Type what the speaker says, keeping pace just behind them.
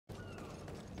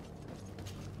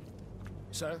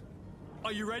sir.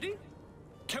 Are you ready?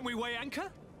 Can we weigh anchor?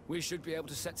 We should be able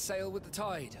to set sail with the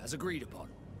tide, as agreed upon.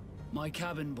 My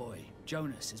cabin boy,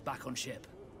 Jonas, is back on ship.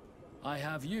 I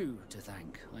have you to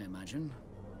thank, I imagine.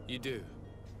 You do.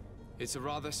 It's a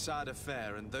rather sad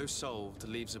affair, and though solved,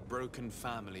 leaves a broken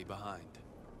family behind.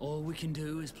 All we can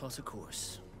do is plot a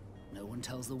course. No one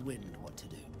tells the wind what to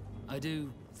do. I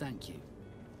do thank you.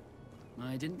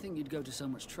 I didn't think you'd go to so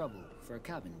much trouble for a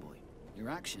cabin boy.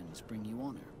 Your actions bring you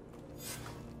honor.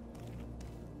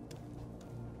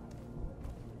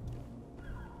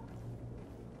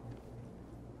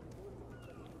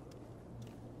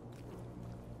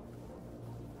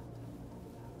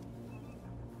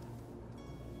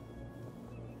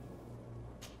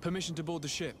 Permission to board the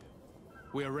ship.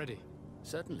 We are ready.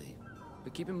 Certainly.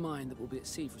 But keep in mind that we'll be at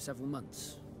sea for several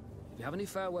months. If you have any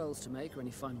farewells to make or any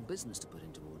final business to put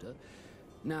into order,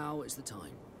 now is the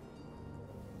time.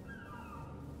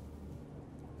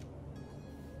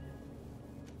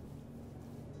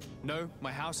 No,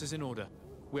 my house is in order.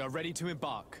 We are ready to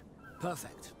embark.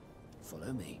 Perfect.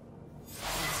 Follow me.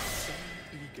 So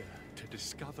eager to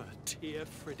discover Tir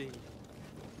Friddy.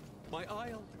 My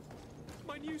isle.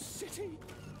 My new city.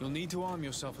 You'll need to arm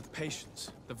yourself with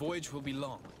patience. The voyage will be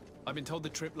long. I've been told the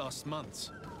trip lasts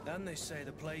months. And they say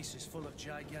the place is full of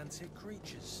gigantic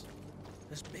creatures.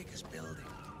 As big as buildings.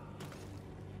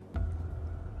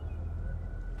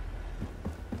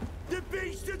 The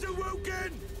beast is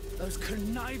awoken! Those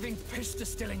conniving,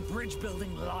 pista-stilling,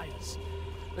 bridge-building liars.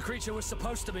 The creature was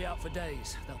supposed to be out for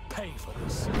days. They'll pay for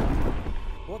this.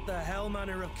 What the hell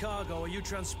manner of cargo are you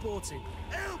transporting?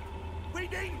 Help! We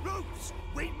need ropes!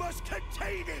 We must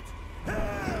contain it!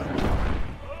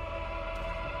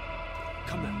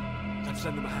 Come now. Let's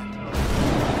lend them a hand.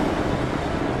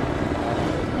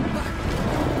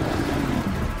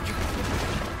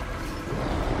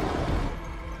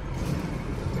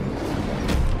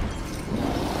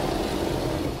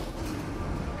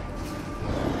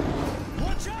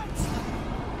 Watch out!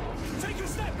 Take a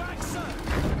step back, sir!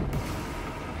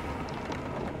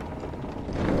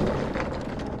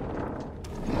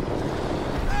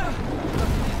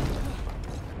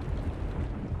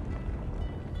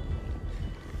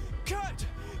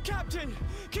 Captain!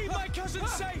 Keep my cousin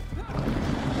safe!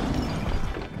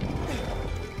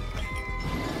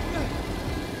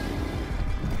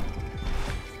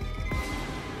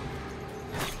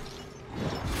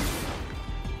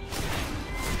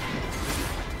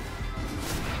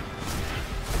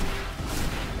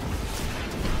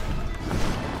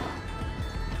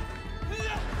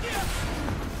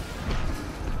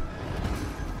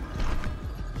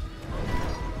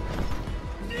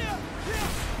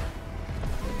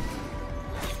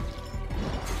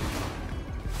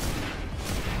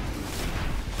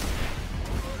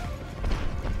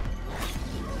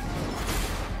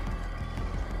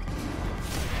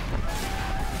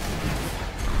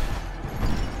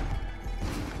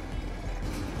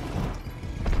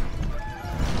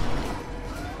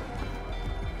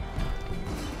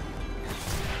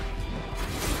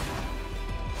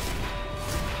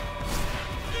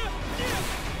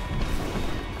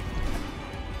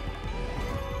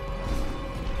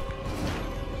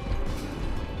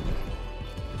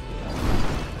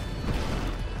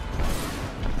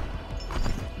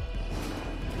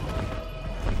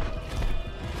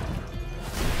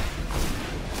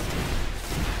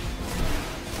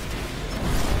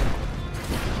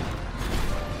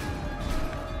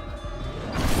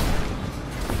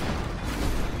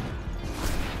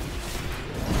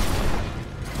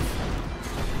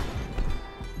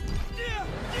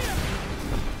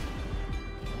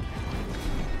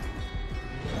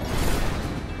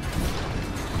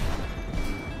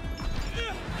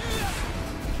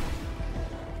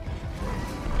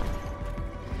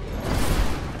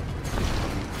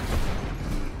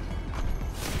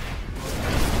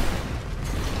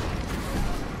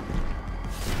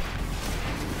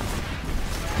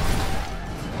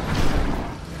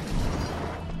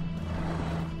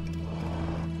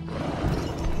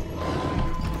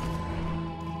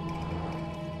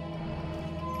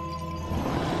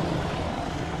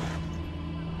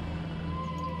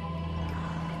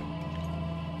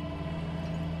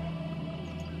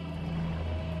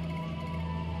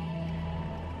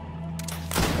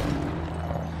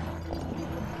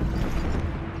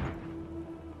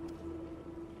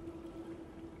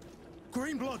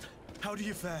 Greenblood, how do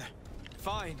you fare?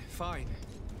 Fine, fine.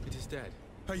 It is dead.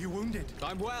 Are you wounded?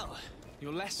 I'm well.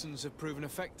 Your lessons have proven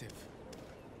effective.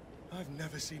 I've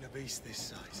never seen a beast this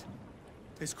size.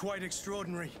 It's quite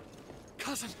extraordinary.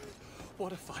 Cousin,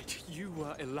 what a fight. You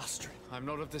were illustrious. I'm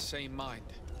not of the same mind.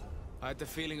 I had the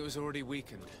feeling it was already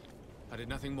weakened. I did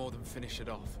nothing more than finish it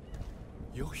off.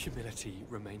 Your humility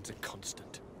remains a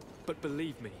constant. But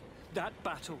believe me, that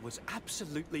battle was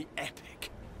absolutely epic.